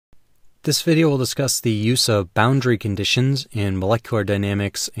This video will discuss the use of boundary conditions in molecular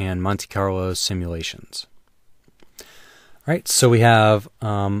dynamics and Monte Carlo simulations. All right, so we have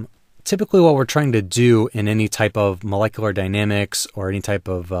typically what we're trying to do in any type of molecular dynamics or any type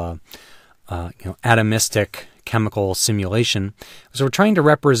of atomistic chemical simulation is we're trying to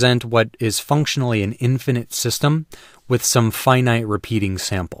represent what is functionally an infinite system with some finite repeating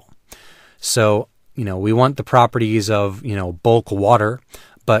sample. So, we want the properties of, bulk water,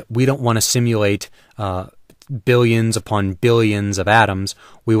 but we don't want to simulate billions upon billions of atoms.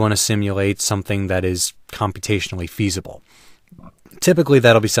 We want to simulate something that is computationally feasible. Typically,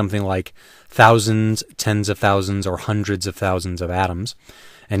 that'll be something like thousands, tens of thousands, or hundreds of thousands of atoms,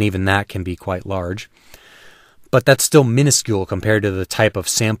 and even that can be quite large. But that's still minuscule compared to the type of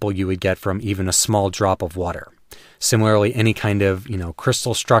sample you would get from even a small drop of water. Similarly, any kind of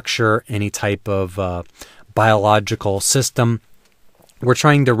crystal structure, any type of biological system, we're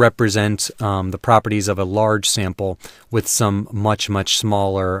trying to represent the properties of a large sample with some much, much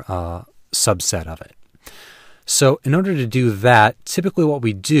smaller subset of it. So in order to do that, typically what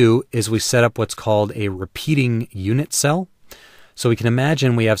we do is we set up what's called a repeating unit cell. So we can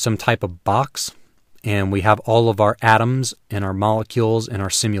imagine we have some type of box, and we have all of our atoms and our molecules in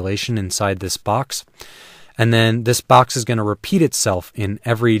our simulation inside this box. And then this box is going to repeat itself in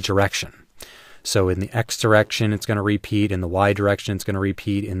every direction. So in the X direction, it's going to repeat. In the Y direction, it's going to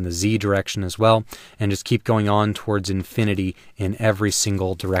repeat. In the Z direction as well. And just keep going on towards infinity in every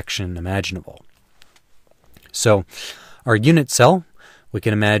single direction imaginable. So our unit cell, we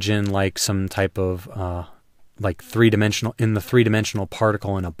can imagine like some type of three-dimensional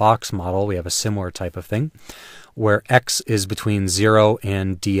particle in a box model. We have a similar type of thing where X is between 0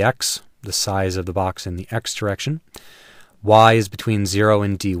 and dx, the size of the box in the X direction. Y is between 0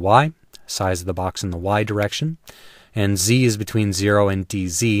 and dy, size of the box in the Y direction. And Z is between 0 and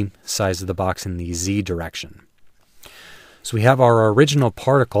dz, size of the box in the Z direction. So we have our original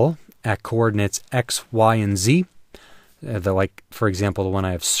particle at coordinates X, Y, and Z. For example, the one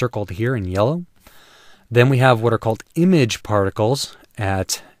I have circled here in yellow. Then we have what are called image particles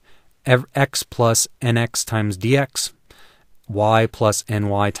at X plus nx times dx, Y plus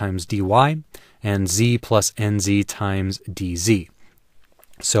ny times dy, and Z plus nz times dz.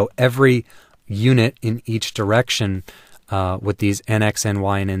 So every unit in each direction with these nx,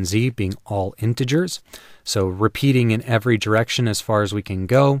 ny, and nz being all integers. So repeating in every direction as far as we can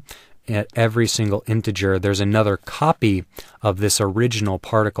go. At every single integer, there's another copy of this original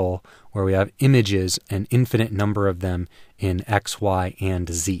particle where we have images, an infinite number of them in X, Y, and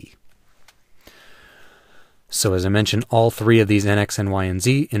Z. So as I mentioned, all three of these nx, ny, and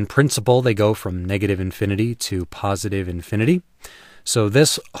z, in principle, they go from negative infinity to positive infinity. So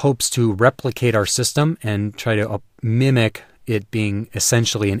this hopes to replicate our system and try to mimic it being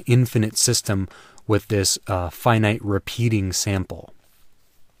essentially an infinite system with this finite repeating sample.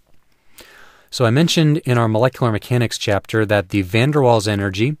 So I mentioned in our molecular mechanics chapter that the van der Waals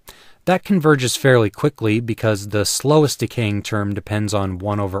energy, that converges fairly quickly because the slowest decaying term depends on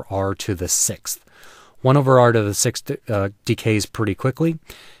 1 over r to the 6th. 1 over r to the 6th decays pretty quickly.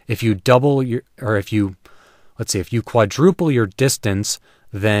 If you if you quadruple your distance,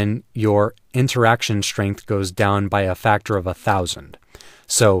 then your interaction strength goes down by a factor of 1,000.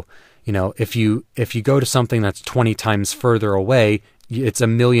 So, if you go to something that's 20 times further away, it's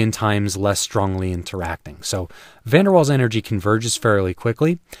 1,000,000 times less strongly interacting. So van der Waals energy converges fairly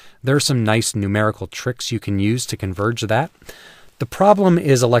quickly. There are some nice numerical tricks you can use to converge that. The problem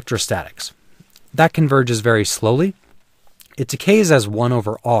is electrostatics. That converges very slowly. It decays as 1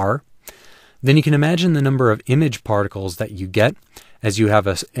 over r. Then you can imagine the number of image particles that you get as you have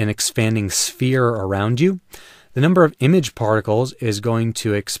an expanding sphere around you. The number of image particles is going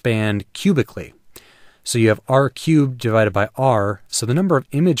to expand cubically. So you have r cubed divided by r, so the number of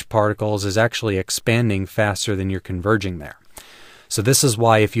image particles is actually expanding faster than you're converging there. So this is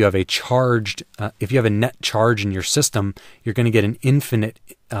why if you have a net charge in your system, you're going to get an infinite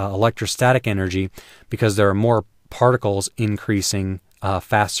electrostatic energy because there are more particles increasing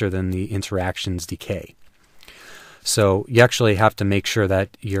faster than the interactions decay. So you actually have to make sure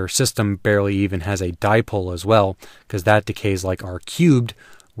that your system barely even has a dipole as well, because that decays like r cubed,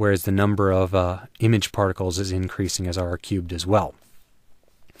 whereas the number of image particles is increasing as r cubed as well.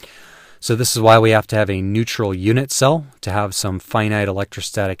 So this is why we have to have a neutral unit cell to have some finite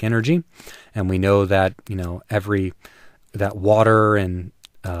electrostatic energy. And we know that, that water and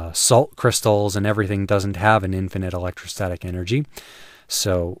salt crystals and everything doesn't have an infinite electrostatic energy.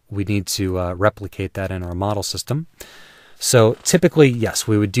 So we need to replicate that in our model system. So typically, yes,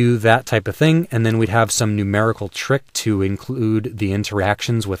 we would do that type of thing, and then we'd have some numerical trick to include the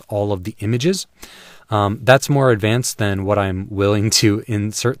interactions with all of the images. That's more advanced than what I'm willing to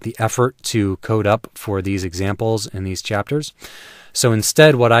insert the effort to code up for these examples in these chapters. So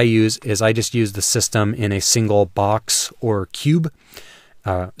instead, what I use is I just use the system in a single box or cube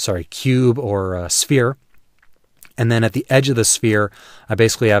or sphere. And then at the edge of the sphere, I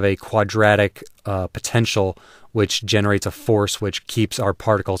basically have a quadratic potential which generates a force which keeps our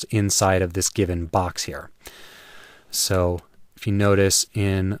particles inside of this given box here. So if you notice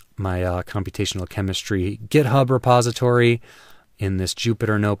in my computational chemistry GitHub repository, in this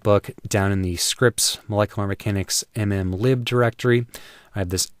Jupyter notebook, down in the scripts, molecular mechanics mmlib directory, I have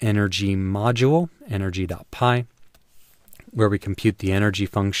this energy module, energy.py, where we compute the energy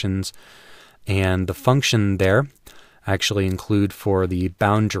functions. And the function there I actually include for the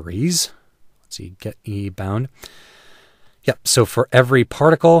boundaries. Let's see, get E bound. Yep, so for every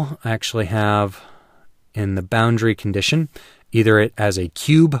particle, I actually have in the boundary condition, either it as a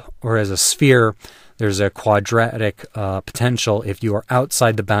cube or as a sphere, there's a quadratic potential if you are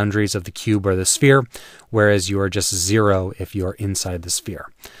outside the boundaries of the cube or the sphere, whereas you are just 0 if you are inside the sphere.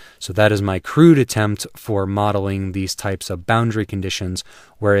 So that is my crude attempt for modeling these types of boundary conditions,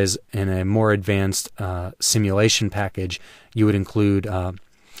 whereas in a more advanced simulation package, you would include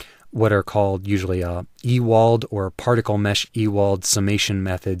what are called usually Ewald or particle mesh Ewald summation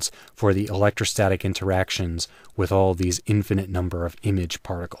methods for the electrostatic interactions with all these infinite number of image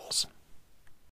particles.